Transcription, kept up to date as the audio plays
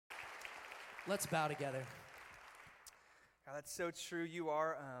Let's bow together. God, that's so true. You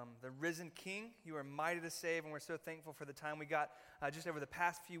are the risen King. You are mighty to save, and we're so thankful for the time we got just over the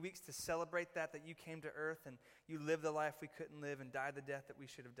past few weeks to celebrate that you came to earth and you lived the life we couldn't live and died the death that we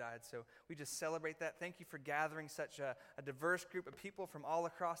should have died. So we just celebrate that. Thank you for gathering such a diverse group of people from all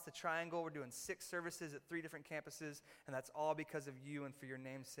across the Triangle. We're doing 6 services at 3 different campuses, and that's all because of you and for your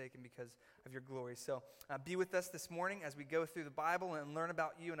name's sake and because of your glory. So be with us this morning as we go through the Bible and learn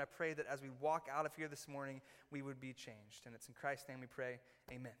about you, and I pray that as we walk out of here this morning, we would be changed. And it's in Christ's name we pray,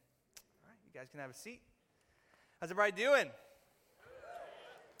 amen. All right, you guys can have a seat. How's everybody doing?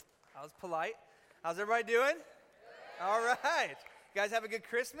 I was polite. How's everybody doing? All right. You guys have a good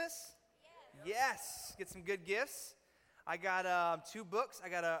Christmas? Yes. Get some good gifts. I got 2 books. I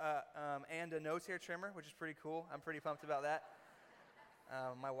got and a nose hair trimmer, which is pretty cool. I'm pretty pumped about that.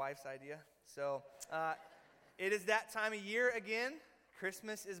 My wife's idea. So it is that time of year again.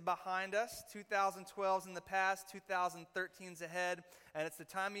 Christmas is behind us. 2012's in the past. 2013's ahead. And it's the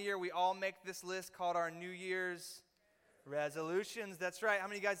time of year we all make this list called our New Year's resolutions. That's right. How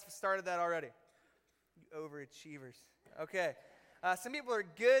many of you guys have started that already? You overachievers. Okay. Some people are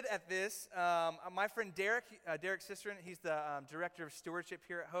good at this. My friend Derek Sisterin, he's the director of stewardship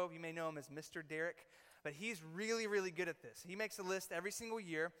here at Hope. You may know him as Mr. Derek. But he's really, really good at this. He makes a list every single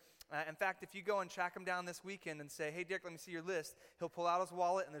year. In fact, if you go and track him down this weekend and say, hey, Derek, let me see your list, he'll pull out his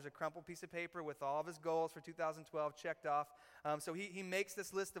wallet, and there's a crumpled piece of paper with all of his goals for 2012 checked off. So he makes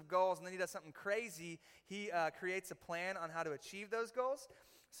this list of goals, and then he does something crazy. He creates a plan on how to achieve those goals.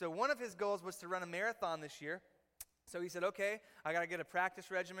 So one of his goals was to run a marathon this year. So he said, okay, I got to get a practice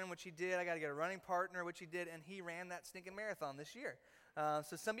regimen, which he did. I got to get a running partner, which he did, and he ran that stinking marathon this year.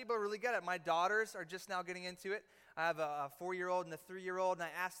 So some people are really good at it. My daughters are just now getting into it. I have a 4-year-old and a 3-year-old, and I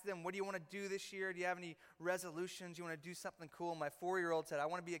asked them, what do you want to do this year? Do you have any resolutions? You want to do something cool? My 4-year-old said, I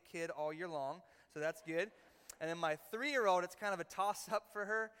want to be a kid all year long, so that's good. And then my 3-year-old, it's kind of a toss-up for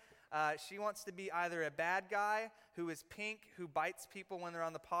her. She wants to be either a bad guy who is pink, who bites people when they're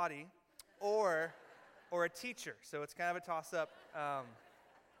on the potty, or a teacher. So it's kind of a toss-up.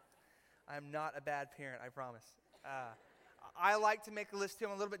 I'm not a bad parent, I promise. I like to make a list too.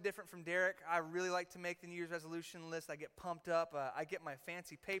 I'm a little bit different from Derek. I really like to make the New Year's resolution list. I get pumped up. I get my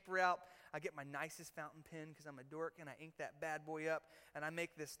fancy paper out. I get my nicest fountain pen because I'm a dork, and I ink that bad boy up. And I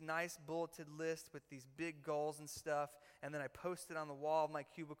make this nice bulleted list with these big goals and stuff. And then I post it on the wall of my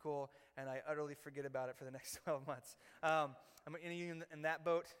cubicle, and I utterly forget about it for the next 12 months. I'm in that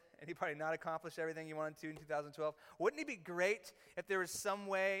boat. Anybody not accomplish everything you wanted to in 2012? Wouldn't it be great if there was some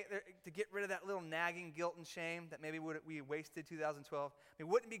way to get rid of that little nagging guilt and shame that maybe we wasted 2012? I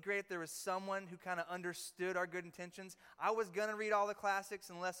mean, wouldn't it be great if there was someone who kind of understood our good intentions? I was going to read all the classics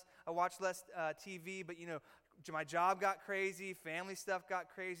unless I watched less TV, but my job got crazy, family stuff got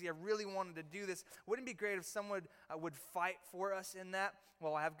crazy. I really wanted to do this. Wouldn't it be great if someone would fight for us in that?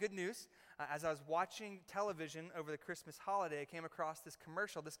 Well, I have good news. As I was watching television over the Christmas holiday, I came across this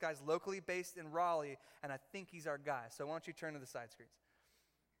commercial. This guy's locally based in Raleigh, and I think he's our guy. So why don't you turn to the side screens?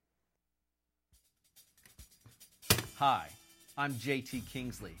 Hi, I'm JT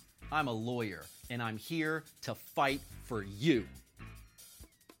Kingsley. I'm a lawyer, and I'm here to fight for you.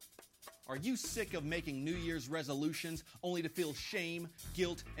 Are you sick of making New Year's resolutions only to feel shame,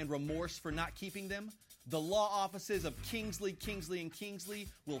 guilt, and remorse for not keeping them? The law offices of Kingsley, and Kingsley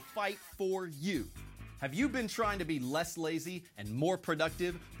will fight for you. Have you been trying to be less lazy and more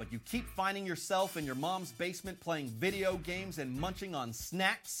productive, but you keep finding yourself in your mom's basement playing video games and munching on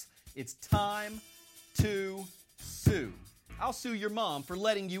snacks? It's time to sue. I'll sue your mom for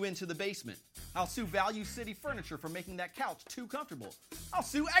letting you into the basement. I'll sue Value City Furniture for making that couch too comfortable. I'll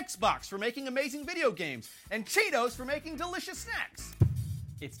sue Xbox for making amazing video games and Cheetos for making delicious snacks.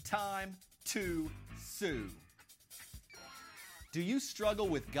 It's time to sue. Do you struggle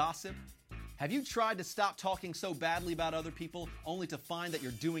with gossip? Have you tried to stop talking so badly about other people only to find that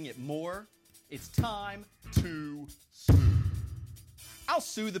you're doing it more? It's time to sue. I'll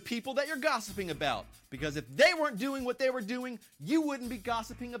sue the people that you're gossiping about, because if they weren't doing what they were doing, you wouldn't be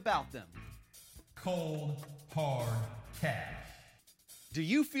gossiping about them. Cold, hard cash. Do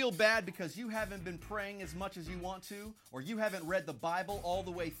you feel bad because you haven't been praying as much as you want to, or you haven't read the Bible all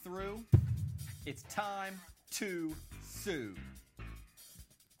the way through? It's time to sue.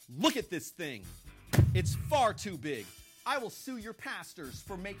 Look at this thing. It's far too big. I will sue your pastors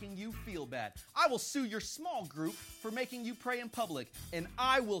for making you feel bad. I will sue your small group for making you pray in public. And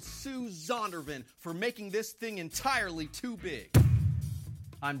I will sue Zondervan for making this thing entirely too big.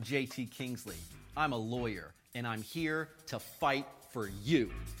 I'm JT Kingsley. I'm a lawyer, and I'm here to fight for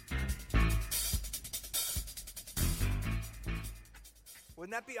you.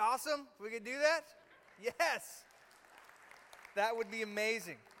 Wouldn't that be awesome if we could do that? Yes. That would be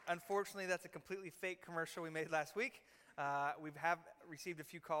amazing. Unfortunately, that's a completely fake commercial we made last week. We have received a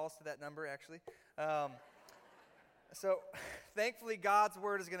few calls to that number, actually. So thankfully, God's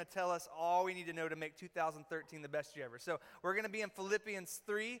word is going to tell us all we need to know to make 2013 the best year ever. So we're going to be in Philippians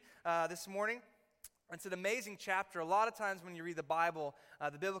 3 this morning. It's an amazing chapter. A lot of times when you read the Bible,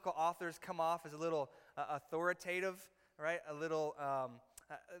 the biblical authors come off as a little authoritative, right? A little,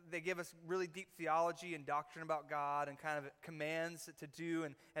 they give us really deep theology and doctrine about God and kind of commands to do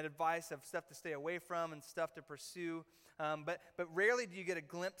and advice of stuff to stay away from and stuff to pursue. But rarely do you get a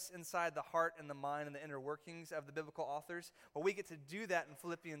glimpse inside the heart and the mind and the inner workings of the biblical authors. Well, we get to do that in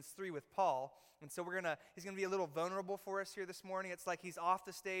Philippians 3 with Paul. And so he's going to be a little vulnerable for us here this morning. It's like he's off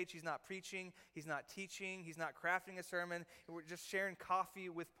the stage. He's not preaching. He's not teaching. He's not crafting a sermon. We're just sharing coffee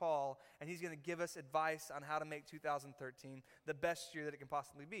with Paul, and he's going to give us advice on how to make 2013 the best year that it can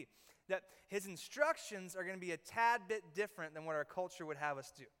possibly be. That his instructions are going to be a tad bit different than what our culture would have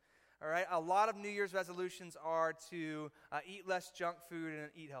us do. All right, a lot of New Year's resolutions are to eat less junk food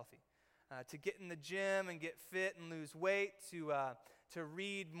and eat healthy, to get in the gym and get fit and lose weight, to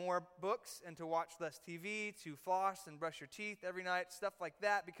read more books and to watch less TV, to floss and brush your teeth every night, stuff like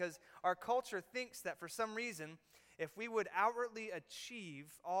that, because our culture thinks that for some reason, if we would outwardly achieve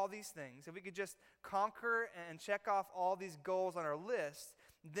all these things, if we could just conquer and check off all these goals on our list,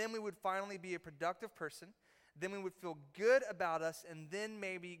 then we would finally be a productive person. Then we would feel good about us, and then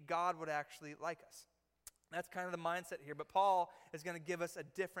maybe God would actually like us. That's kind of the mindset here. But Paul is going to give us a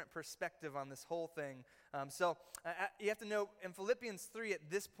different perspective on this whole thing. So you have to know, in Philippians 3, at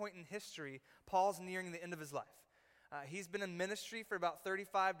this point in history, Paul's nearing the end of his life. He's been in ministry for about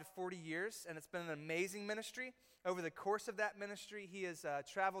 35 to 40 years, and it's been an amazing ministry. Over the course of that ministry, he has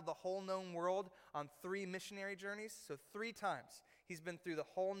traveled the whole known world on 3 missionary journeys. So 3 times. He's been through the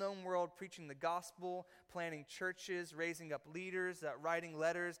whole known world preaching the gospel, planting churches, raising up leaders, writing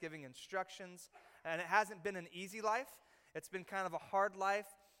letters, giving instructions. And it hasn't been an easy life. It's been kind of a hard life.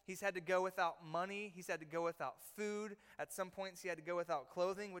 He's had to go without money. He's had to go without food. At some points, he had to go without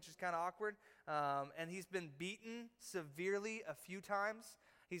clothing, which is kind of awkward. And he's been beaten severely a few times.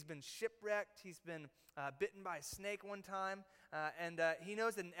 He's been shipwrecked. He's been bitten by a snake one time. And he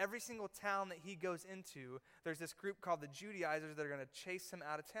knows that in every single town that he goes into, there's this group called the Judaizers that are going to chase him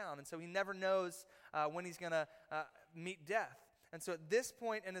out of town. And so he never knows when he's going to meet death. And so at this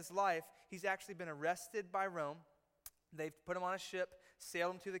point in his life, he's actually been arrested by Rome. They've put him on a ship,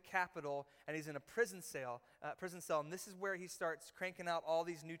 sailed him to the capital, and he's in a prison cell. And this is where he starts cranking out all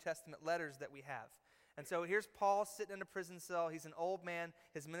these New Testament letters that we have. And so here's Paul sitting in a prison cell. He's an old man.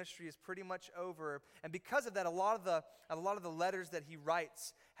 His ministry is pretty much over. And because of that, a lot of the letters that he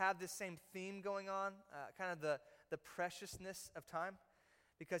writes have this same theme going on, kind of the preciousness of time.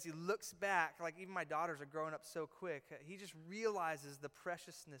 Because he looks back, like even my daughters are growing up so quick, he just realizes the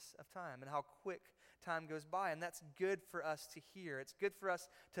preciousness of time and how quick time goes by. And that's good for us to hear. It's good for us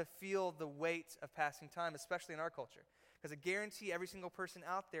to feel the weight of passing time, especially in our culture. Because I guarantee every single person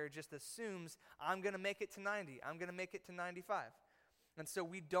out there just assumes, I'm going to make it to 90. I'm going to make it to 95. And so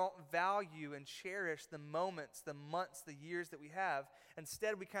we don't value and cherish the moments, the months, the years that we have.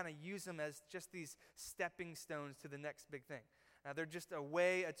 Instead, we kind of use them as just these stepping stones to the next big thing. They're just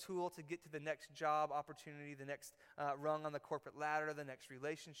a tool to get to the next job opportunity, the next rung on the corporate ladder, the next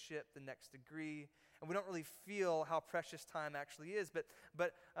relationship, the next degree. And we don't really feel how precious time actually is.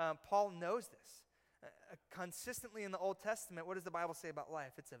 But Paul knows this. Consistently in the Old Testament, what does the Bible say about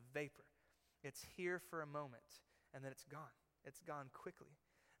life? It's a vapor. It's here for a moment, and then it's gone. It's gone quickly.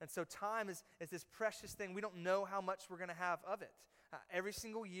 And so time is this precious thing. We don't know how much we're going to have of it. Every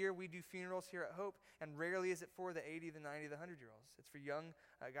single year we do funerals here at Hope, and rarely is it for the 80, the 90, the 100-year-olds. It's for young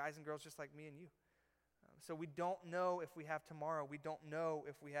guys and girls just like me and you. So we don't know if we have tomorrow. We don't know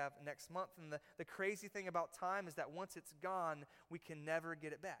if we have next month. And the crazy thing about time is that once it's gone, we can never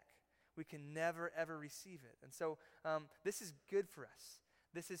get it back. We can never, ever receive it. And so this is good for us.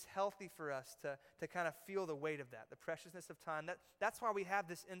 This is healthy for us to kind of feel the weight of that, the preciousness of time. That's why we have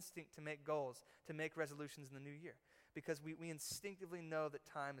this instinct to make goals, to make resolutions in the new year, because we instinctively know that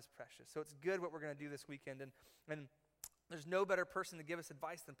time is precious. So it's good what we're going to do this weekend. And there's no better person to give us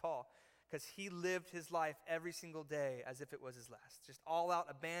advice than Paul, because he lived his life every single day as if it was his last. Just all out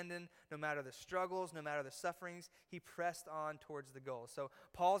abandoned, no matter the struggles, no matter the sufferings, he pressed on towards the goal. So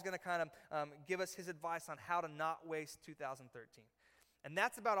Paul's going to kind of give us his advice on how to not waste 2013. And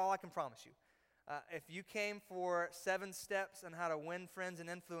that's about all I can promise you. If you came for 7 steps on how to win friends and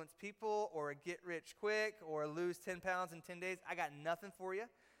influence people, or get rich quick, or lose 10 pounds in 10 days, I got nothing for you.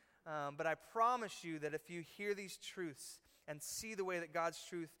 But I promise you that if you hear these truths and see the way that God's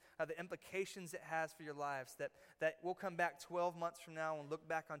truth, the implications it has for your lives, that we'll come back 12 months from now and look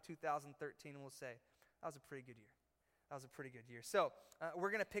back on 2013 and we'll say, that was a pretty good year. That was a pretty good year. So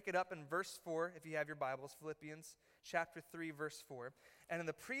we're going to pick it up in verse 4, if you have your Bibles, Philippians chapter 3, verse 4. And in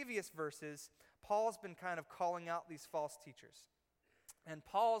the previous verses, Paul's been kind of calling out these false teachers. And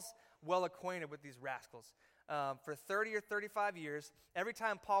Paul's well acquainted with these rascals. For 30 or 35 years, every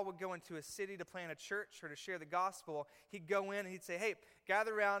time Paul would go into a city to plant a church or to share the gospel, he'd go in and he'd say, hey,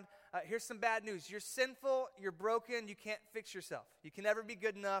 gather around. Here's some bad news. You're sinful. You're broken. You can't fix yourself. You can never be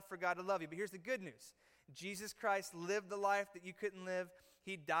good enough for God to love you. But here's the good news. Jesus Christ lived the life that you couldn't live.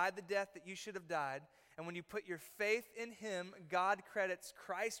 He died the death that you should have died. And when you put your faith in him, God credits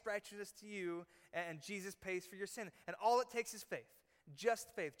Christ's righteousness to you, and Jesus pays for your sin. And all it takes is faith.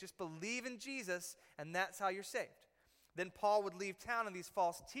 Just faith. Just believe in Jesus, and that's how you're saved. Then Paul would leave town, and these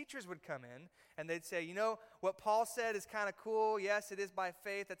false teachers would come in, and they'd say, you know, what Paul said is kind of cool. Yes, it is by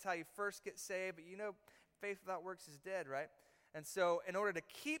faith. That's how you first get saved. But you know, faith without works is dead, right? And so in order to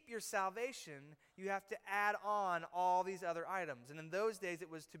keep your salvation, you have to add on all these other items. And in those days, it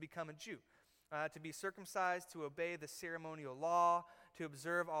was to become a Jew, to be circumcised, to obey the ceremonial law, to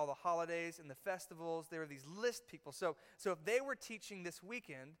observe all the holidays and the festivals. They were these list people. So if they were teaching this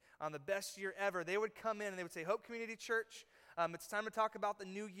weekend on the best year ever, they would come in and they would say, Hope Community Church, it's time to talk about the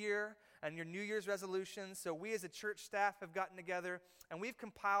new year and your New Year's resolutions. So we as a church staff have gotten together and we've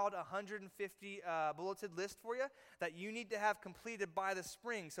compiled 150 bulleted list for you that you need to have completed by the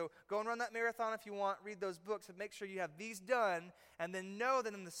spring. So go and run that marathon if you want, read those books, and make sure you have these done, and then know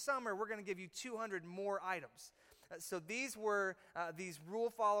that in the summer we're going to give you 200 more items. So these were these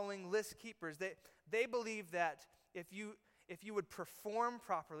rule-following list keepers. They believed that if you would perform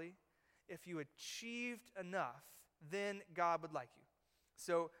properly, if you achieved enough, then God would like you.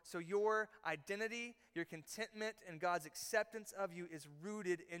 So your identity, your contentment, and God's acceptance of you is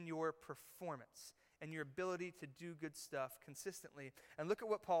rooted in your performance and your ability to do good stuff consistently. And look at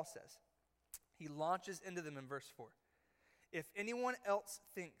what Paul says. He launches into them in verse 4. If anyone else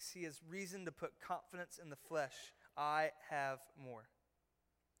thinks he has reason to put confidence in the flesh, I have more.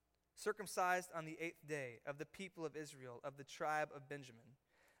 Circumcised on the 8th day, of the people of Israel, of the tribe of Benjamin,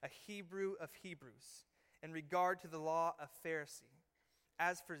 a Hebrew of Hebrews, in regard to the law, a Pharisee.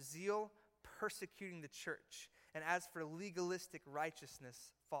 As for zeal, persecuting the church, and as for legalistic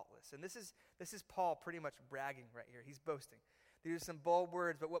righteousness, faultless. And this is Paul pretty much bragging right here. He's boasting. These are some bold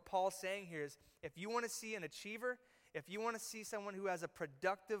words, but what Paul's saying here is, if you want to see an achiever, if you want to see someone who has a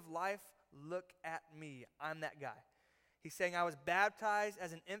productive life, look at me. I'm that guy. He's saying, I was baptized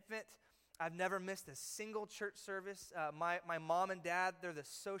as an infant. I've never missed a single church service. My mom and dad, they're the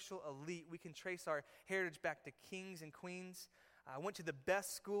social elite. We can trace our heritage back to kings and queens. I went to the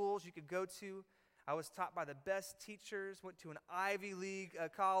best schools you could go to. I was taught by the best teachers, went to an Ivy League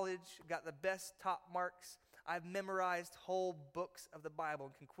college, got the best top marks. I've memorized whole books of the Bible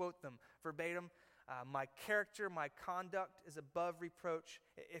and can quote them verbatim. My character, my conduct is above reproach.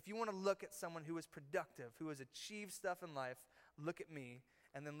 If you want to look at someone who is productive, who has achieved stuff in life, look at me.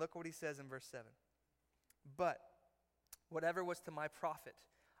 And then look what he says in verse 7. But whatever was to my profit,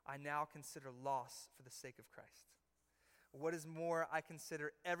 I now consider loss for the sake of Christ. What is more, I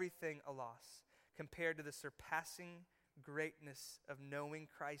consider everything a loss compared to the surpassing greatness of knowing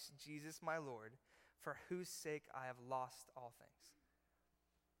Christ Jesus my Lord, for whose sake I have lost all things.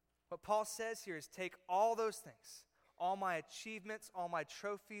 What Paul says here is take all those things, all my achievements, all my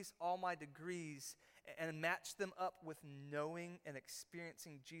trophies, all my degrees, and match them up with knowing and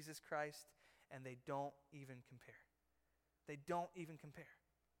experiencing Jesus Christ, and they don't even compare. They don't even compare.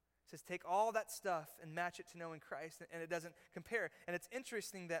 It says take all that stuff and match it to knowing Christ, and it doesn't compare. And it's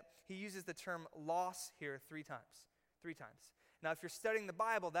interesting that he uses the term loss here 3 times. 3 times. Now, if you're studying the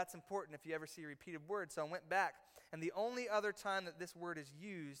Bible, that's important if you ever see a repeated word. So I went back, and the only other time that this word is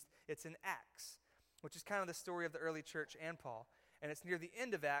used, it's in Acts, which is kind of the story of the early church and Paul. And it's near the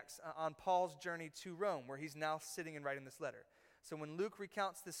end of Acts on Paul's journey to Rome, where he's now sitting and writing this letter. So when Luke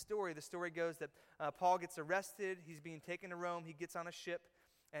recounts this story, the story goes that Paul gets arrested, he's being taken to Rome, he gets on a ship,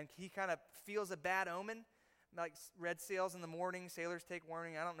 and he kind of feels a bad omen, like red sails in the morning, sailors take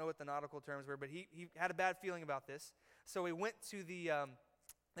warning. I don't know what the nautical terms were, but he had a bad feeling about this. So he went to the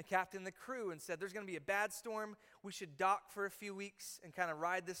captain and the crew and said, there's going to be a bad storm. We should dock for a few weeks and kind of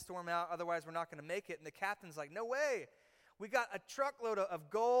ride this storm out. Otherwise, we're not going to make it. And the captain's like, no way. We got a truckload of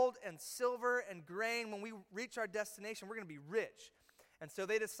gold and silver and grain. When we reach our destination, we're going to be rich. And so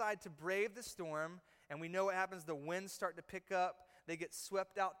they decide to brave the storm. And we know what happens. The winds start to pick up. They get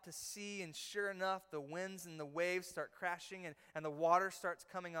swept out to sea, and sure enough, the winds and the waves start crashing, and the water starts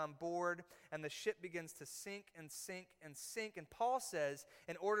coming on board, and the ship begins to sink and sink and sink. And Paul says,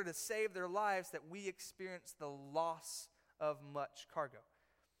 in order to save their lives, that we experience the loss of much cargo.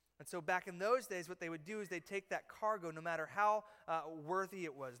 And so back in those days, what they would do is they'd take that cargo, no matter how worthy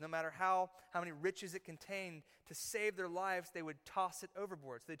it was, no matter how many riches it contained, to save their lives, they would toss it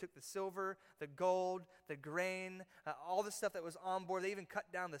overboard. So they took the silver, the gold, the grain, all the stuff that was on board. They even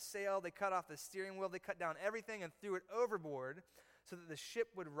cut down the sail. They cut off the steering wheel. They cut down everything and threw it overboard so that the ship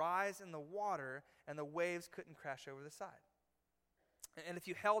would rise in the water and the waves couldn't crash over the side. And if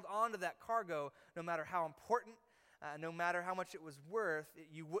you held on to that cargo, no matter how important, no matter how much it was worth,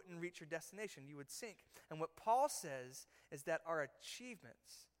 you wouldn't reach your destination. You would sink. And what Paul says is that our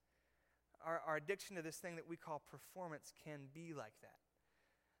achievements, our addiction to this thing that we call performance, can be like that.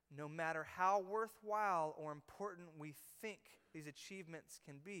 No matter how worthwhile or important we think these achievements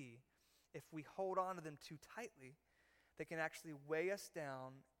can be, if we hold on to them too tightly, they can actually weigh us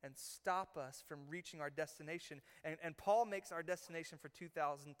down and stop us from reaching our destination. And Paul makes our destination for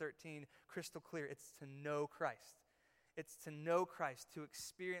 2013 crystal clear. It's to know Christ. It's to know Christ, to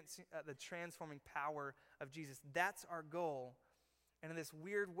experience the transforming power of Jesus. That's our goal. And in this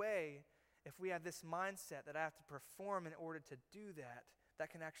weird way, if we have this mindset that I have to perform in order to do that,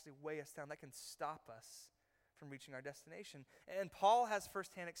 that can actually weigh us down. That can stop us from reaching our destination. And Paul has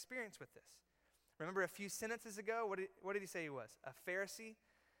firsthand experience with this. Remember a few sentences ago, what did he say he was? A Pharisee?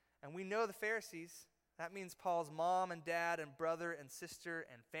 And we know the Pharisees. That means Paul's mom and dad and brother and sister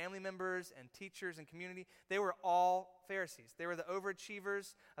and family members and teachers and community. They were all Pharisees. They were the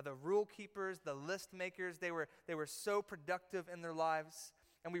overachievers, the rule keepers, the list makers. They were so productive in their lives.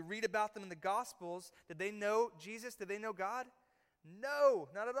 And we read about them in the Gospels. Did they know Jesus? Did they know God? No,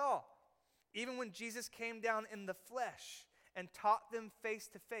 not at all. Even when Jesus came down in the flesh and taught them face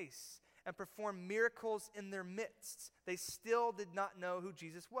to face and performed miracles in their midst, they still did not know who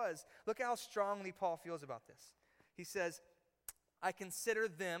Jesus was. Look how strongly Paul feels about this. He says, I consider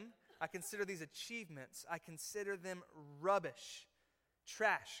these achievements, I consider them rubbish,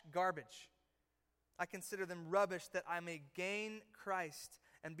 trash, garbage. I consider them rubbish that I may gain Christ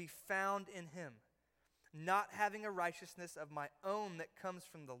and be found in him, not having a righteousness of my own that comes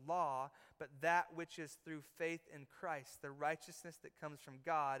from the law, but that which is through faith in Christ. The righteousness that comes from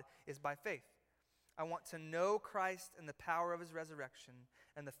God is by faith. I want to know Christ and the power of his resurrection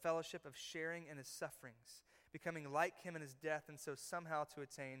and the fellowship of sharing in his sufferings, becoming like him in his death, and so somehow to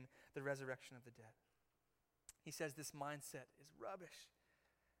attain the resurrection of the dead. He says this mindset is rubbish.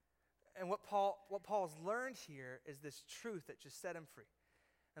 And what Paul's learned here is this truth that just set him free.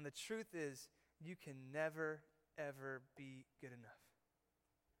 And the truth is, you can never, ever be good enough.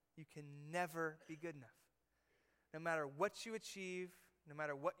 You can never be good enough. No matter what you achieve, no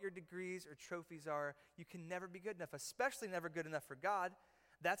matter what your degrees or trophies are, you can never be good enough, especially never good enough for God.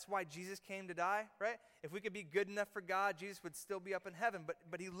 That's why Jesus came to die, right? If we could be good enough for God, Jesus would still be up in heaven.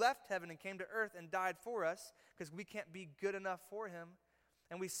 But he left heaven and came to earth and died for us because we can't be good enough for him.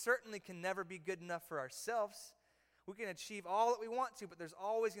 And we certainly can never be good enough for ourselves. We can achieve all that we want to, but there's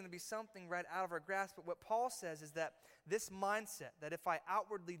always going to be something right out of our grasp. But what Paul says is that this mindset, that if I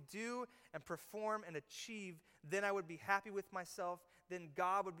outwardly do and perform and achieve, then I would be happy with myself, then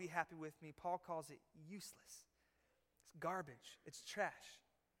God would be happy with me. Paul calls it useless. It's garbage. It's trash.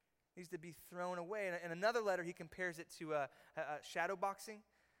 It needs to be thrown away. And in another letter, he compares it to shadow boxing,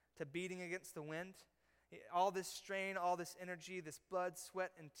 to beating against the wind. All this strain, all this energy, this blood,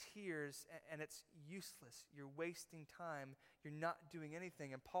 sweat, and tears, and it's useless. You're wasting time. You're not doing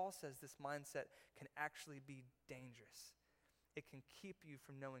anything. And Paul says this mindset can actually be dangerous. It can keep you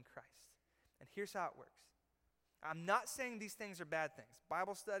from knowing Christ. And here's how it works. I'm not saying these things are bad things.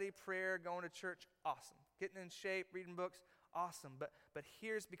 Bible study, prayer, going to church, awesome. Getting in shape, reading books, awesome. But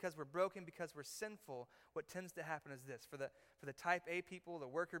here's, because we're broken, because we're sinful, what tends to happen is this. For the type A people, the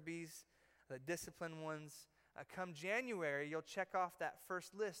worker bees, the disciplined ones, come January, you'll check off that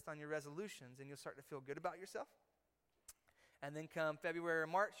first list on your resolutions and you'll start to feel good about yourself. And then come February or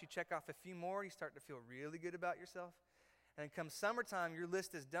March, you check off a few more, you start to feel really good about yourself. And then come summertime, your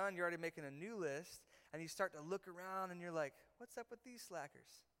list is done, you're already making a new list, and you start to look around and you're like, what's up with these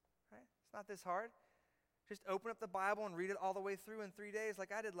slackers? Right? It's not this hard. Just open up the Bible and read it all the way through in 3 days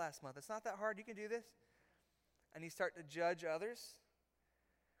like I did last month. It's not that hard, you can do this. And you start to judge others.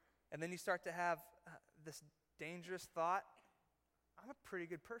 And then you start to have this dangerous thought, I'm a pretty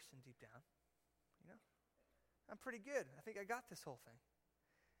good person deep down. You know, I'm pretty good. I think I got this whole thing.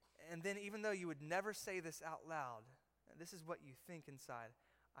 And then even though you would never say this out loud, this is what you think inside.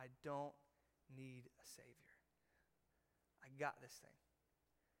 I don't need a Savior. I got this thing.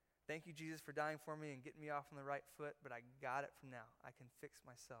 Thank you, Jesus, for dying for me and getting me off on the right foot, but I got it from now. I can fix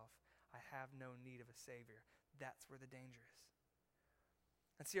myself. I have no need of a Savior. That's where the danger is.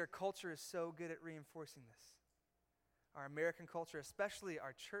 And see, our culture is so good at reinforcing this. Our American culture, especially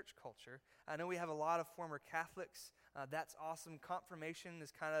our church culture. I know we have a lot of former Catholics. That's awesome. Confirmation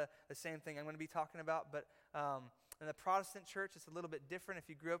is kind of the same thing I'm going to be talking about, but in the Protestant church, it's a little bit different. If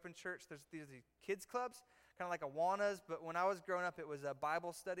you grew up in church, there's these kids clubs, kind of like Awanas, but when I was growing up, it was a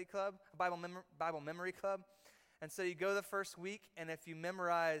Bible study club, a Bible memory club. And so you go the first week, and if you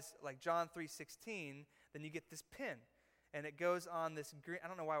memorize like John 3:16, then you get this pin. And it goes on this green, I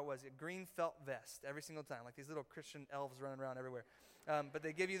don't know why it was, a green felt vest every single time, like these little Christian elves running around everywhere. But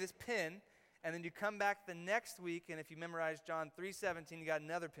they give you this pin, and then you come back the next week, and if you memorize John 3:17, you got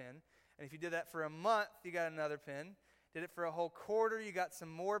another pin. And if you did that for a month, you got another pin. Did it for a whole quarter, you got some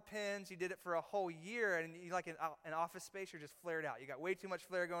more pins. You did it for a whole year, and you like an office space, you're just flared out. You got way too much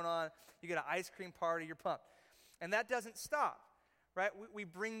flare going on. You got an ice cream party, you're pumped. And that doesn't stop, right? We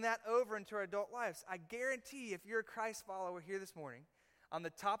bring that over into our adult lives. I guarantee if you're a Christ follower here this morning, on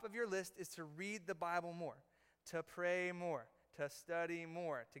the top of your list is to read the Bible more, to pray more, to study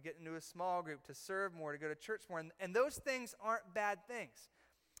more, to get into a small group, to serve more, to go to church more. And those things aren't bad things.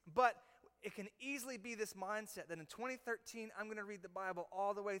 But it can easily be this mindset that in 2013, I'm going to read the Bible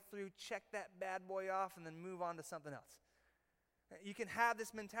all the way through, check that bad boy off, and then move on to something else. You can have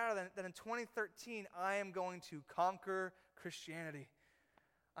this mentality that in 2013, I am going to conquer Christianity.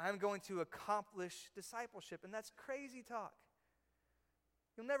 I'm going to accomplish discipleship, and that's crazy talk.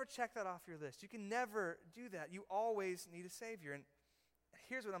 You'll never check that off your list. You can never do that. You always need a Savior, and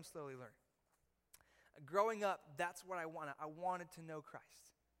here's what I'm slowly learning. Growing up, that's what I wanted. I wanted to know Christ.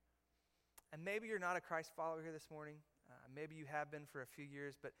 And maybe you're not a Christ follower here this morning. Maybe you have been for a few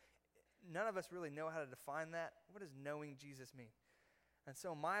years, but none of us really know how to define that. What does knowing Jesus mean? And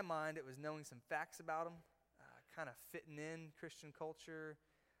so in my mind, it was knowing some facts about him, kind of fitting in Christian culture,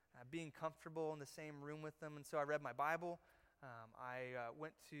 being comfortable in the same room with them. And so I read my Bible. I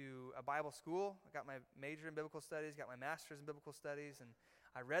went to a Bible school. I got my major in biblical studies, got my master's in biblical studies, and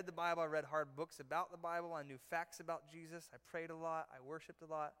I read the Bible. I read hard books about the Bible. I knew facts about Jesus. I prayed a lot. I worshiped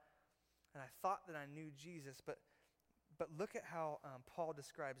a lot. And I thought that I knew Jesus, but look at how Paul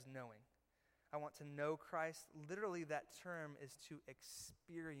describes knowing. I want to know Christ. Literally, that term is to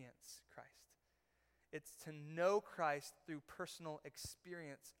experience Christ. It's to know Christ through personal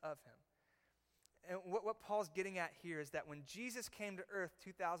experience of him. And what Paul's getting at here is that when Jesus came to earth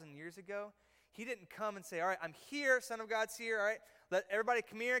 2,000 years ago, he didn't come and say, all right, I'm here, Son of God's here, all right, let everybody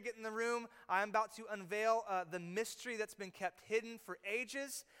come here, get in the room. I'm about to unveil the mystery that's been kept hidden for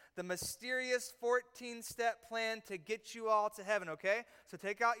ages, the mysterious 14-step plan to get you all to heaven, okay? So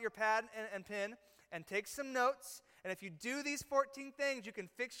take out your pad and pen and take some notes. And if you do these 14 things, you can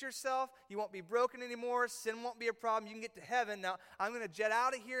fix yourself. You won't be broken anymore. Sin won't be a problem. You can get to heaven. Now, I'm going to jet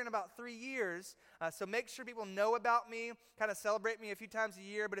out of here in about 3 years. So make sure people know about me, kind of celebrate me a few times a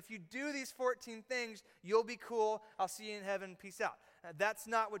year. But if you do these 14 things, you'll be cool. I'll see you in heaven. Peace out. That's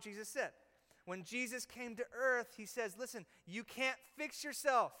not what Jesus said. When Jesus came to earth, he says, listen, you can't fix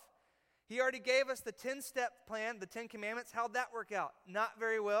yourself. He already gave us the 10-step plan, the 10 commandments. How'd that work out? Not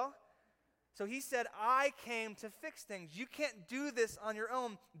very well. So he said, I came to fix things. You can't do this on your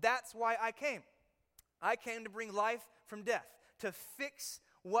own. That's why I came. I came to bring life from death, to fix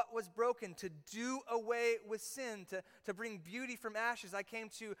what was broken, to do away with sin, to bring beauty from ashes. I came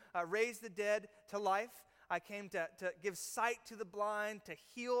to raise the dead to life. I came to give sight to the blind, to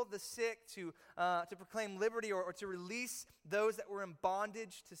heal the sick, to proclaim liberty or to release those that were in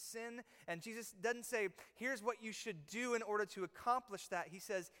bondage to sin. And Jesus doesn't say, here's what you should do in order to accomplish that. He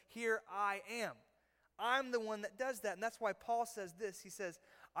says, here I am. I'm the one that does that. And that's why Paul says this. He says,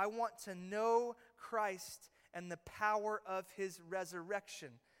 I want to know Christ and the power of his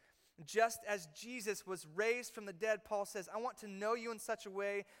resurrection. Just as Jesus was raised from the dead, Paul says, I want to know you in such a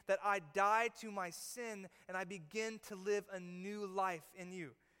way that I die to my sin and I begin to live a new life in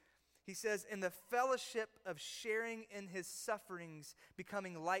you. He says, in the fellowship of sharing in his sufferings,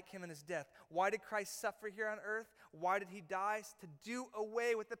 becoming like him in his death. Why did Christ suffer here on earth? Why did he die? To do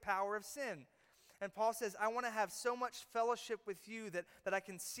away with the power of sin. And Paul says, I want to have so much fellowship with you that I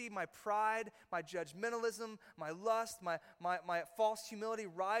can see my pride, my judgmentalism, my lust, my false humility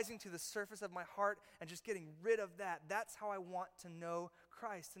rising to the surface of my heart and just getting rid of that. That's how I want to know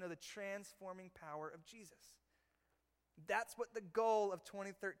Christ, to know the transforming power of Jesus. That's what the goal of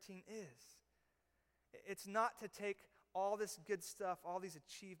 2013 is. It's not to take all this good stuff, all these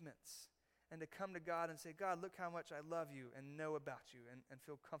achievements, and to come to God and say, God, look how much I love you and know about you and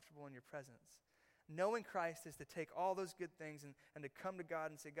feel comfortable in your presence. Knowing Christ is to take all those good things and to come to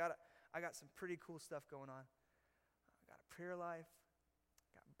God and say, God, I got some pretty cool stuff going on. I got a prayer life, I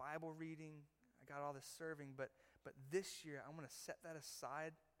got Bible reading, I got all this serving, but this year I'm going to set that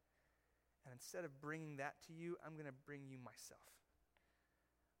aside, and instead of bringing that to you, I'm going to bring you myself.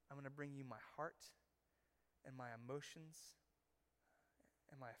 I'm going to bring you my heart and my emotions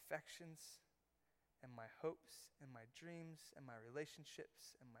and my affections and my hopes and my dreams and my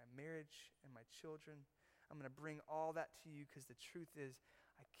relationships and my marriage and my children. I'm going to bring all that to you because the truth is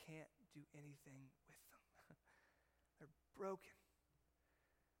I can't do anything with them. They're broken.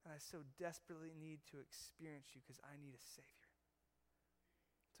 And I so desperately need to experience you because I need a Savior.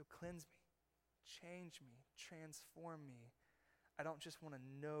 So cleanse me, change me, transform me. I don't just want to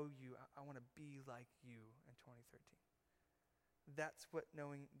know you. I want to be like you in 2013. That's what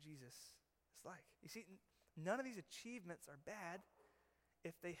knowing Jesus is like. You see, none of these achievements are bad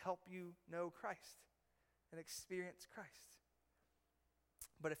if they help you know Christ and experience Christ.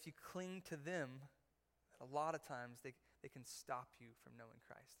 But if you cling to them, a lot of times they can stop you from knowing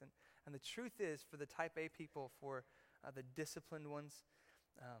Christ. And the truth is, for the type A people, for the disciplined ones,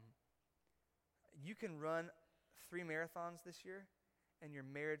 you can run 3 marathons this year, and your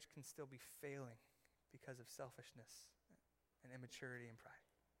marriage can still be failing because of selfishness and immaturity and pride,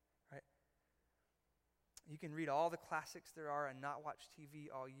 right? You can read all the classics there are and not watch TV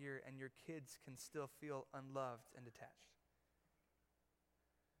all year, and your kids can still feel unloved and detached.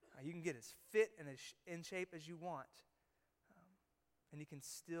 You can get as fit and as in shape as you want, and you can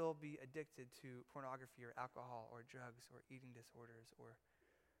still be addicted to pornography or alcohol or drugs or eating disorders or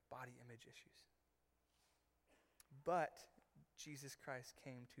body image issues. But Jesus Christ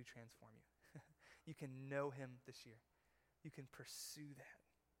came to transform you. You can know him this year. You can pursue that.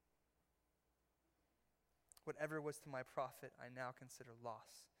 Whatever was to my profit, I now consider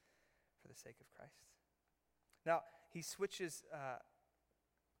loss for the sake of Christ. Now, he switches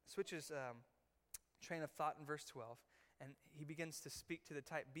train of thought in verse 12, and he begins to speak to the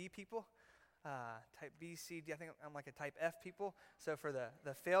type B people, type B, C, D. I think I'm like a type F people. So for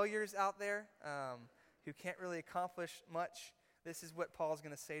the failures out there who can't really accomplish much, this is what Paul's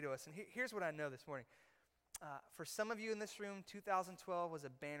going to say to us. And here's what I know this morning. For some of you in this room, 2012 was a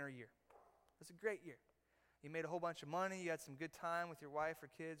banner year. It was a great year. You made a whole bunch of money. You had some good time with your wife or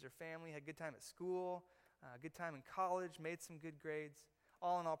kids or family. Had a good time at school, good time in college, made some good grades.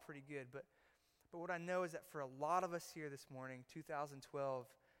 All in all, pretty good. But what I know is that for a lot of us here this morning, 2012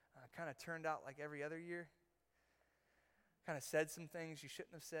 kind of turned out like every other year. Kind of said some things you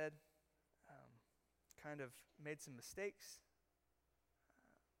shouldn't have said. Kind of made some mistakes.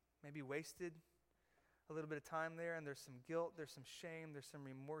 Maybe wasted a little bit of time there, and there's some guilt, there's some shame, there's some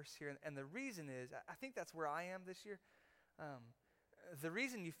remorse here. And the reason is, I think that's where I am this year. The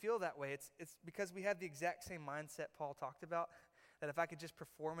reason you feel that way, it's because we have the exact same mindset Paul talked about, that if I could just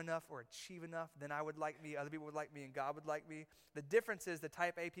perform enough or achieve enough, then I would like me, other people would like me, and God would like me. The difference is the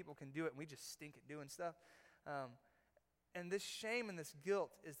type A people can do it, and we just stink at doing stuff. And this shame and this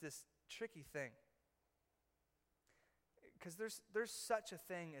guilt is this tricky thing. Because there's such a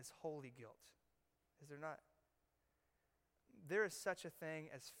thing as holy guilt. Is there not? There is such a thing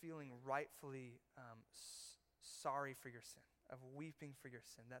as feeling rightfully sorry for your sin, of weeping for your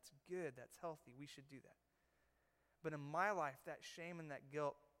sin. That's good. That's healthy. We should do that. But in my life, that shame and that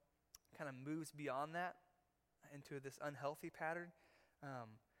guilt kind of moves beyond that into this unhealthy pattern. I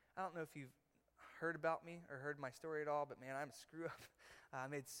don't know if you've heard about me or heard my story at all, but man, I'm a screw up. I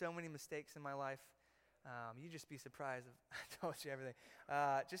made so many mistakes in my life. You'd just be surprised if I told you everything.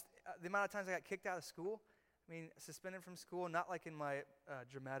 The amount of times I got kicked out of school. I mean, suspended from school, not like in my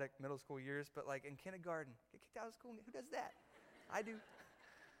dramatic middle school years, but like in kindergarten. Get kicked out of school? Who does that? I do.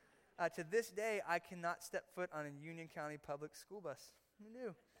 To this day, I cannot step foot on a Union County public school bus. Who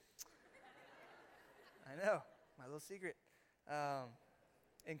knew? I know, my little secret.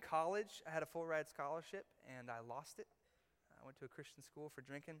 In college, I had a full ride scholarship, and I lost it. I went to a Christian school for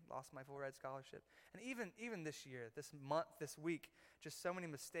drinking, lost my full ride scholarship. And even this year, this month, this week, just so many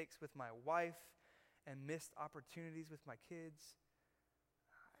mistakes with my wife and missed opportunities with my kids.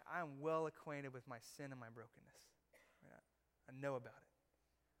 I am well acquainted with my sin and my brokenness. I know about it.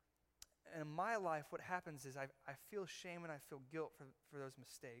 And in my life, what happens is I feel shame and I feel guilt for those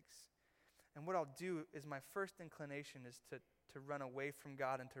mistakes. And what I'll do is my first inclination is to run away from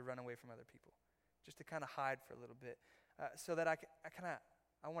God and to run away from other people, just to kind of hide for a little bit, so that I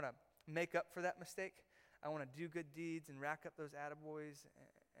want to make up for that mistake. I want to do good deeds and rack up those attaboys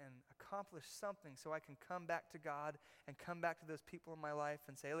and accomplish something so I can come back to God and come back to those people in my life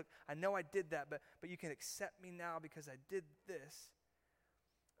and say, look, I know I did that, but you can accept me now because I did this.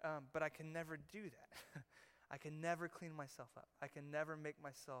 but I can never do that. I can never clean myself up. I can never make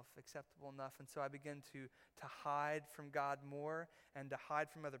myself acceptable enough. And so I begin to hide from God more and to hide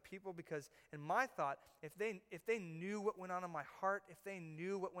from other people, because in my thought, if they knew what went on in my heart, if they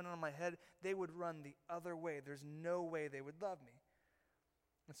knew what went on in my head, they would run the other way. There's no way they would love me.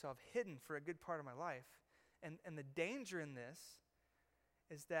 And so I've hidden for a good part of my life. And the danger in this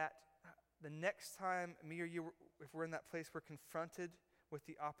is that the next time me or you, if we're in that place, we're confronted with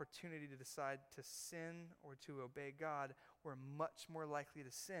the opportunity to decide to sin or to obey God, we're much more likely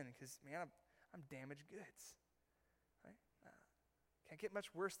to sin because, man, I'm damaged goods. Right? Can't get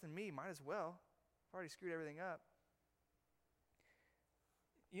much worse than me. Might as well. I've already screwed everything up.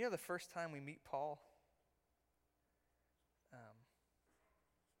 You know, the first time we meet Paul,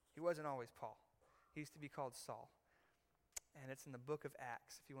 he wasn't always Paul. He used to be called Saul. And it's in the book of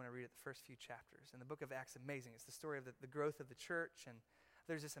Acts, if you want to read it, the first few chapters. And the book of Acts, amazing. It's the story of the growth of the church. And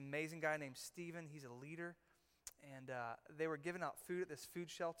there's this amazing guy named Stephen. He's a leader. And they were giving out food at this food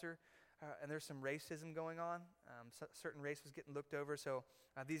shelter. And there's some racism going on. Certain race was getting looked over. So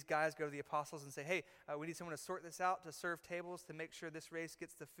these guys go to the apostles and say, hey, we need someone to sort this out, to serve tables, to make sure this race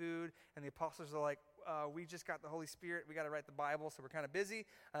gets the food. And the apostles are like, we just got the Holy Spirit. We got to write the Bible, so we're kind of busy.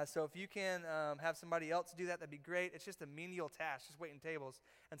 So if you can have somebody else do that, that'd be great. It's just a menial task, just waiting tables.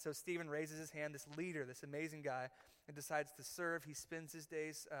 And so Stephen raises his hand, this leader, this amazing guy, and decides to serve. He spends his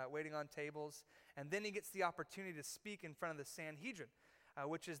days waiting on tables. And then he gets the opportunity to speak in front of the Sanhedrin,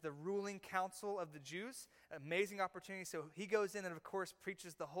 which is the ruling council of the Jews. Amazing opportunity. So he goes in and, of course,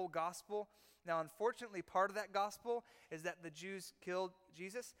 preaches the whole gospel. Now, unfortunately, part of that gospel is that the Jews killed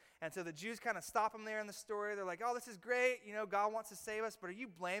Jesus. And so the Jews kind of stop him there in the story. They're like, oh, this is great. You know, God wants to save us, but are you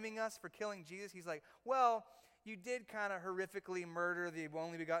blaming us for killing Jesus? He's like, well, you did kind of horrifically murder the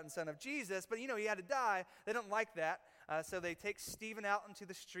only begotten Son of Jesus, but, you know, he had to die. They don't like that. So they take Stephen out into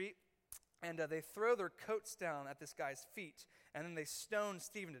the street, and they throw their coats down at this guy's feet, and then they stone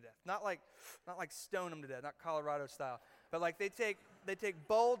Stephen to death. Not like stone him to death, not Colorado style, but like they take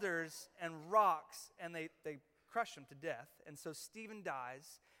boulders and rocks and they crush him to death. And so Stephen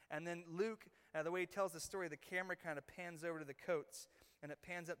dies, and then Luke, the way he tells the story, the camera kind of pans over to the coats, and it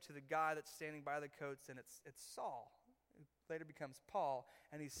pans up to the guy that's standing by the coats, and it's Saul, who later becomes Paul,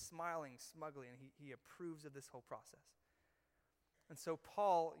 and he's smiling smugly, and he approves of this whole process. And so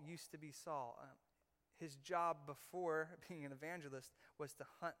Paul used to be Saul. His job before being an evangelist was to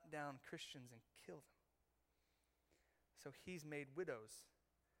hunt down Christians and kill them. So he's made widows.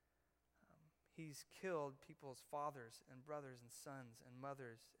 He's killed people's fathers and brothers and sons and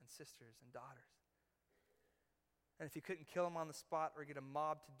mothers and sisters and daughters. And if he couldn't kill them on the spot or get a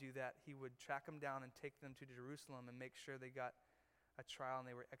mob to do that, he would track them down and take them to Jerusalem and make sure they got a trial and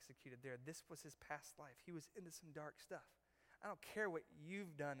they were executed there. This was his past life. He was into some dark stuff. I don't care what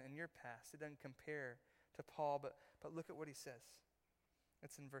you've done in your past. It doesn't compare to Paul, but look at what he says.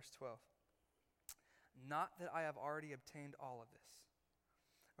 It's in verse 12. Not that I have already obtained all of this,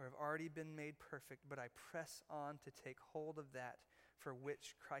 or have already been made perfect, but I press on to take hold of that for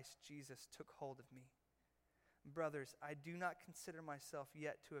which Christ Jesus took hold of me. Brothers, I do not consider myself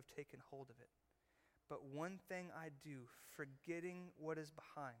yet to have taken hold of it. But one thing I do, forgetting what is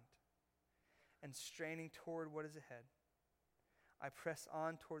behind and straining toward what is ahead, I press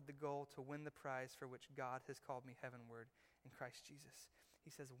on toward the goal to win the prize for which God has called me heavenward in Christ Jesus. He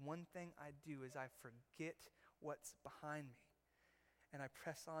says, one thing I do is I forget what's behind me, and I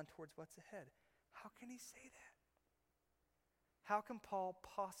press on towards what's ahead. How can he say that? How can Paul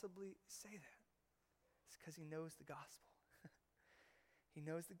possibly say that? It's because he knows the gospel. He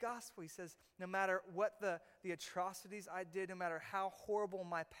knows the gospel. He says, no matter what the atrocities I did, no matter how horrible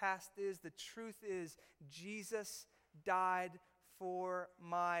my past is, the truth is Jesus died for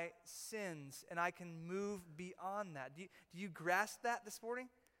my sins, and I can move beyond that. Do you grasp that this morning?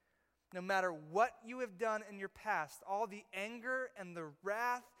 No matter what you have done in your past, all the anger and the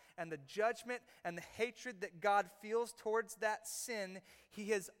wrath and the judgment and the hatred that God feels towards that sin, he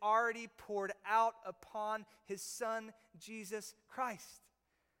has already poured out upon his Son, Jesus Christ.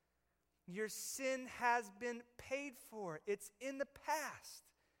 Your sin has been paid for. It's in the past.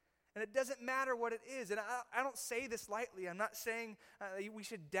 And it doesn't matter what it is. And I don't say this lightly. I'm not saying we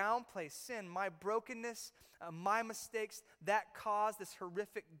should downplay sin. My brokenness, my mistakes, that caused this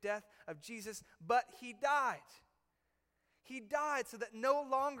horrific death of Jesus. But he died. He died so that no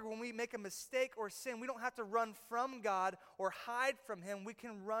longer when we make a mistake or sin, we don't have to run from God or hide from him. We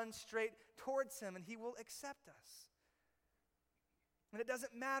can run straight towards him and he will accept us. And it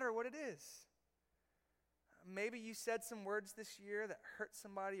doesn't matter what it is. Maybe you said some words this year that hurt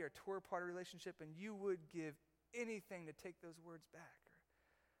somebody or tore apart a relationship, and you would give anything to take those words back.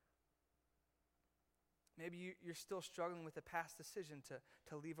 Maybe you're still struggling with a past decision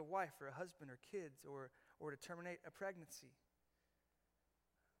to leave a wife or a husband or kids or to terminate a pregnancy.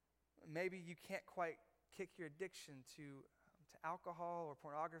 Maybe you can't quite kick your addiction to alcohol or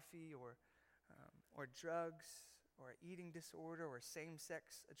pornography or drugs or eating disorder or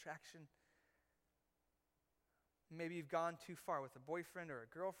same-sex attraction. Maybe you've gone too far with a boyfriend or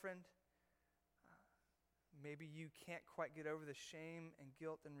a girlfriend. Maybe you can't quite get over the shame and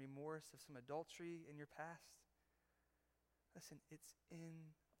guilt and remorse of some adultery in your past. Listen, it's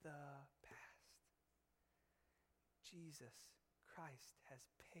in the past. Jesus Christ has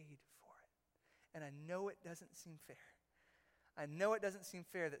paid for it. And I know it doesn't seem fair. I know it doesn't seem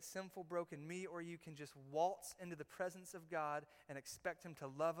fair that sinful, broken me or you can just waltz into the presence of God and expect him to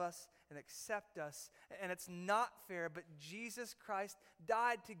love us and accept us. And it's not fair, but Jesus Christ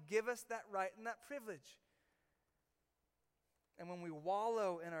died to give us that right and that privilege. And when we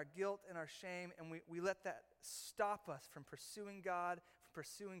wallow in our guilt and our shame and we let that stop us from pursuing God, from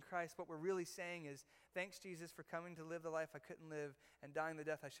pursuing Christ, what we're really saying is, thanks, Jesus, for coming to live the life I couldn't live and dying the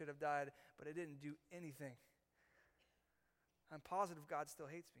death I should have died, but I didn't do anything. I'm positive God still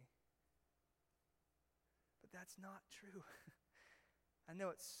hates me. But that's not true. I know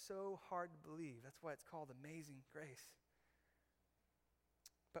it's so hard to believe. That's why it's called Amazing Grace.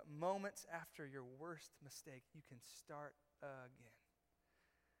 But moments after your worst mistake, you can start again.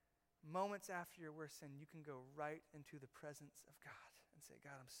 Moments after your worst sin, you can go right into the presence of God and say,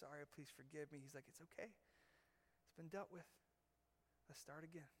 God, I'm sorry, please forgive me. He's like, it's okay. It's been dealt with. Let's start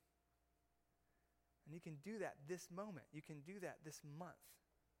again. And you can do that this moment. You can do that this month,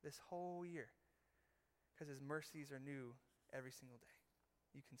 this whole year, because his mercies are new every single day.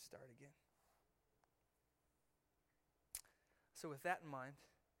 You can start again. So with that in mind,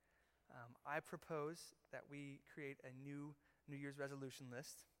 I propose that we create a new New Year's resolution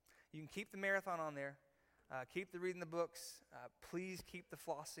list. You can keep the marathon on there. Keep the reading the books. Please keep the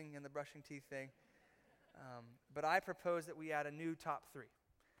flossing and the brushing teeth thing. But I propose that we add a new top 3.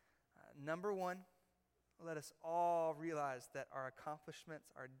 Number 1, let us all realize that our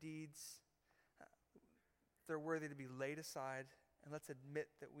accomplishments, our deeds, they're worthy to be laid aside, and let's admit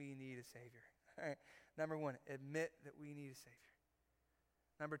that we need a Savior. All right. Number 1, admit that we need a Savior.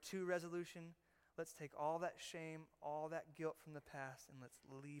 Number 2 resolution, let's take all that shame, all that guilt from the past, and let's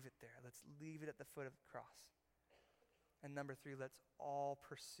leave it there. Let's leave it at the foot of the cross. And number 3, let's all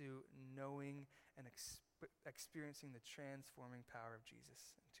pursue knowing and experiencing the transforming power of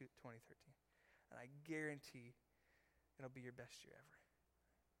Jesus in 2013. And I guarantee it'll be your best year ever.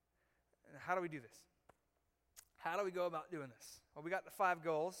 And how do we do this? How do we go about doing this? Well, we got the 5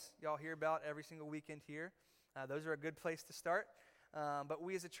 goals y'all hear about every single weekend here. Those are a good place to start. But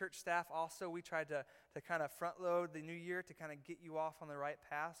we as a church staff also, we tried to kind of front load the new year to kind of get you off on the right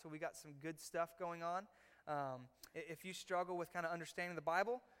path. So we got some good stuff going on. If you struggle with kind of understanding the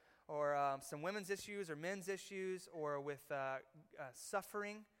Bible or some women's issues or men's issues or with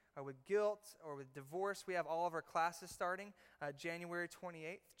suffering or with guilt or with divorce, we have all of our classes starting January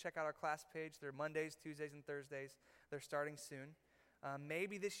 28th. Check out our class page. They're Mondays, Tuesdays, and Thursdays. They're starting soon.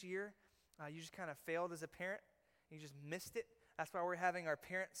 Maybe this year you just kind of failed as a parent. You just missed it. That's why we're having our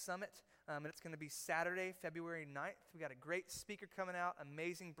Parent Summit, and it's going to be Saturday, February 9th. We got a great speaker coming out,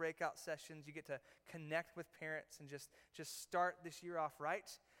 amazing breakout sessions. You get to connect with parents and just start this year off right.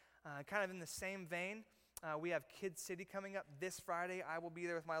 Kind of in the same vein, we have Kids City coming up this Friday. I will be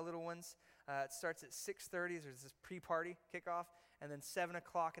there with my little ones. It starts at 6:30. There's this pre-party kickoff, and then 7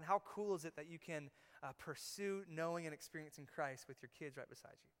 o'clock. And how cool is it that you can pursue knowing and experiencing Christ with your kids right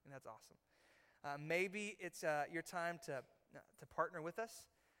beside you? And that's awesome. Maybe it's your time to partner with us.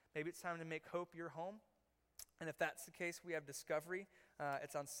 Maybe it's time to make Hope your home. And if that's the case, we have Discovery.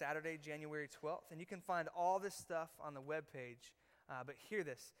 It's on Saturday, January 12th. And you can find all this stuff on the webpage. But hear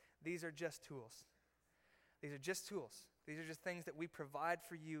this. These are just tools. These are just tools. These are just things that we provide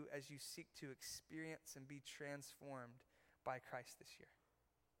for you as you seek to experience and be transformed by Christ this year.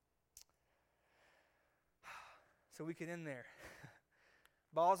 So we can end there.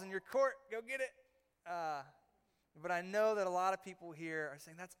 Ball's in your court. Go get it. But I know that a lot of people here are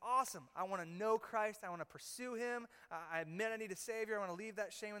saying, that's awesome. I want to know Christ. I want to pursue him. I admit I need a Savior. I want to leave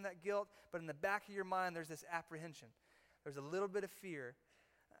that shame and that guilt. But in the back of your mind, there's this apprehension. There's a little bit of fear.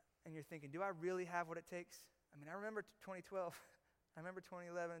 And you're thinking, do I really have what it takes? I mean, I remember 2012. I remember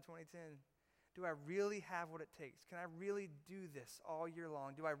 2011 and 2010. Do I really have what it takes? Can I really do this all year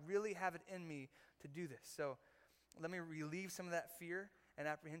long? Do I really have it in me to do this? So let me relieve some of that fear and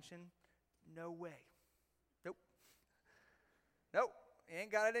apprehension. No way. Nope, you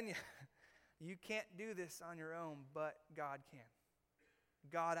ain't got it in you. You can't do this on your own, but God can.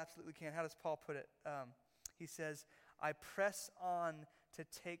 God absolutely can. How does Paul put it? He says, I press on to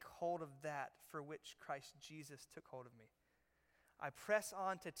take hold of that for which Christ Jesus took hold of me. I press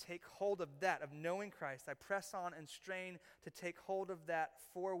on to take hold of that, of knowing Christ. I press on and strain to take hold of that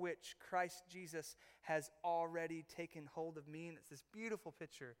for which Christ Jesus has already taken hold of me. And it's this beautiful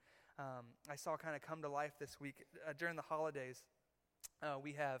picture I saw kind of come to life this week. During the holidays,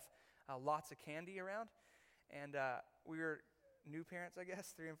 we have lots of candy around. And we were new parents, I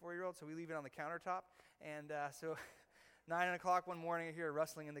guess, 3 and 4-year-olds, so we leave it on the countertop. And so 9 o'clock one morning, I hear a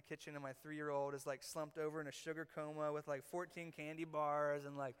rustling in the kitchen, and my 3-year-old is like slumped over in a sugar coma with like 14 candy bars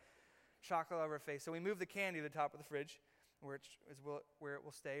and like chocolate all over her face. So we move the candy to the top of the fridge, where it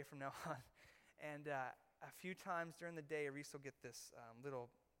will stay from now on. And a few times during the day, Reese will get this little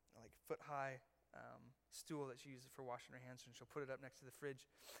like foot-high stool that she uses for washing her hands, and she'll put it up next to the fridge,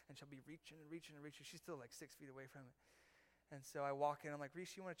 and she'll be reaching and reaching and reaching. She's still like 6 feet away from it. And so I walk in, I'm like,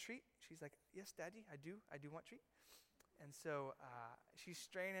 Reese, you want a treat? She's like, yes, Daddy, I do want a treat. And so she's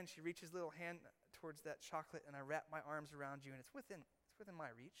straining, she reaches a little hand towards that chocolate, and I wrap my arms around you, and it's within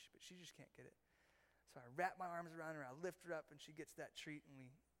my reach, but she just can't get it. So I wrap my arms around her, I lift her up, and she gets that treat, and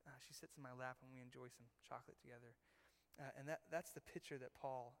she sits in my lap, and we enjoy some chocolate together. And that's the picture that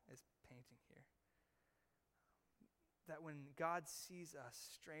Paul is painting here. That when God sees us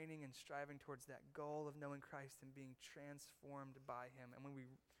straining and striving towards that goal of knowing Christ and being transformed by him, and when he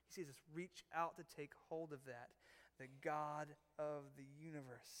sees us reach out to take hold of that, the God of the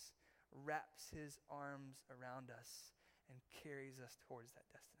universe wraps his arms around us and carries us towards that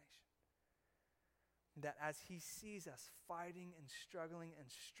destination. That as he sees us fighting and struggling and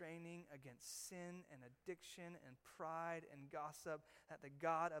straining against sin and addiction and pride and gossip, that the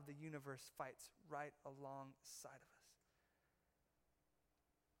God of the universe fights right alongside of us.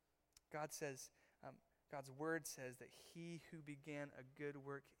 God says, God's word says that he who began a good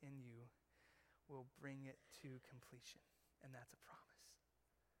work in you will bring it to completion. And that's a promise.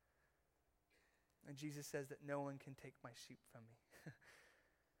 And Jesus says that no one can take my sheep from me.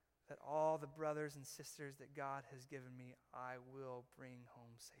 That all the brothers and sisters that God has given me, I will bring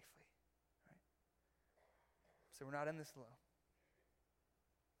home safely. Right? So we're not in this alone.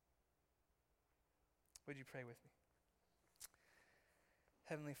 Would you pray with me?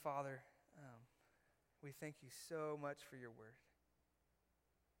 Heavenly Father, we thank you so much for your word.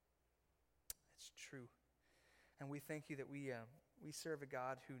 It's true. And we thank you that we serve a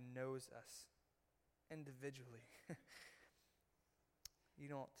God who knows us individually.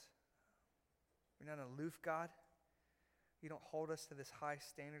 You're not an aloof God. You don't hold us to this high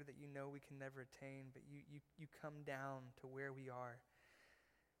standard that you know we can never attain, but you come down to where we are.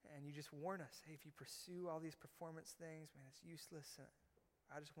 And you just warn us, hey, if you pursue all these performance things, man, it's useless.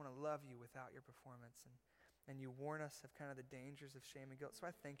 I just want to love you without your performance. And you warn us of kind of the dangers of shame and guilt. So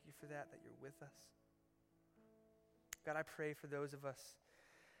I thank you for that you're with us. God, I pray for those of us,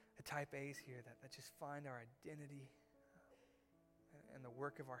 the type A's here, that just find our identity and the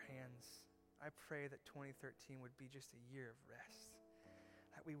work of our hands. I pray that 2013 would be just a year of rest.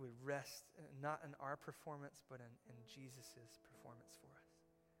 That we would rest not in our performance, but in Jesus' performance for us.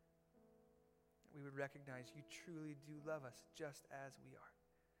 We would recognize you truly do love us just as we are.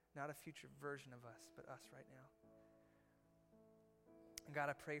 Not a future version of us, but us right now. And God,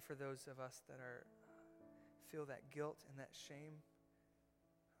 I pray for those of us that feel that guilt and that shame,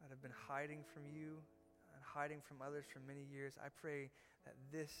 that have been hiding from you and hiding from others for many years. I pray that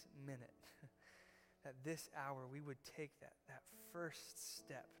this minute, that this hour, we would take that first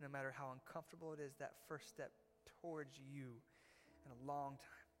step, no matter how uncomfortable it is, that first step towards you in a long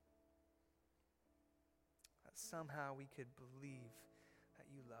time. That somehow we could believe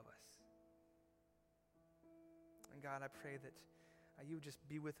that you love us. And God, I pray that you would just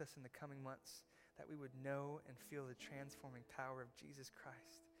be with us in the coming months, that we would know and feel the transforming power of Jesus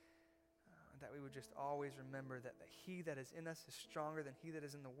Christ, that we would just always remember that he that is in us is stronger than he that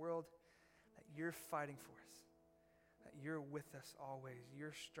is in the world, that you're fighting for us, that you're with us always.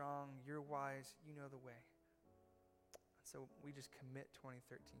 You're strong, you're wise, you know the way. And so we just commit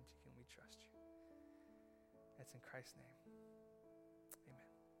 2013 to you and we trust you. It's in Christ's name.